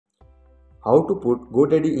How to put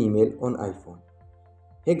GoDaddy email on iPhone.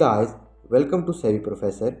 Hey guys, welcome to Savvy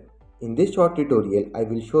Professor. In this short tutorial, I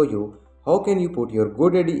will show you how can you put your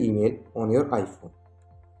GoDaddy email on your iPhone.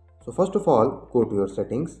 So first of all, go to your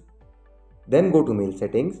settings, then go to mail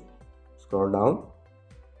settings, scroll down.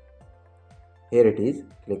 Here it is,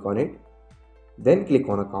 click on it, then click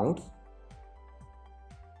on accounts,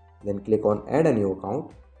 then click on add a new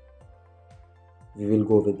account. We will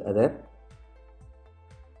go with other.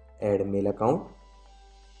 Add mail account.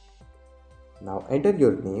 Now enter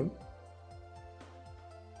your name.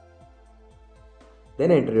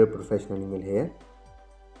 Then enter your professional email here.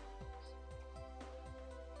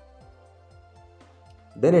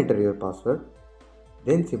 Then enter your password.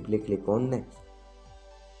 Then simply click on next.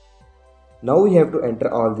 Now we have to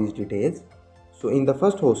enter all these details. So in the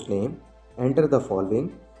first host name, enter the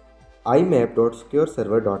following: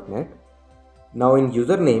 imap.secureserver.net. Now in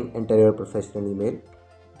username, enter your professional email.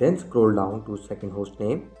 Then scroll down to second host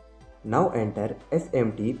name. Now enter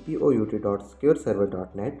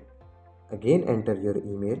smtpout.secureserver.net. Again enter your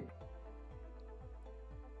email.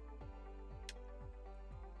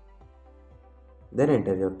 Then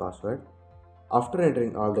enter your password. After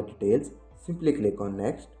entering all the details, simply click on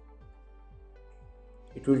next.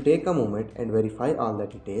 It will take a moment and verify all the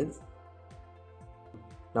details.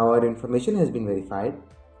 Now our information has been verified.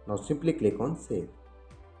 Now simply click on save.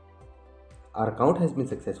 Our account has been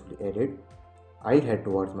successfully added. I'll head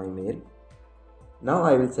towards my mail. Now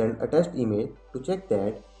I will send a test email to check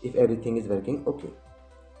that if everything is working okay.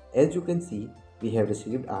 As you can see, we have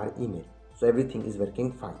received our email. So everything is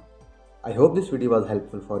working fine. I hope this video was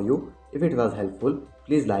helpful for you. If it was helpful,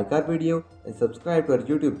 please like our video and subscribe to our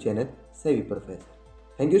YouTube channel, Savvy Professor.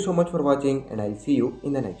 Thank you so much for watching, and I'll see you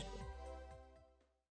in the next one.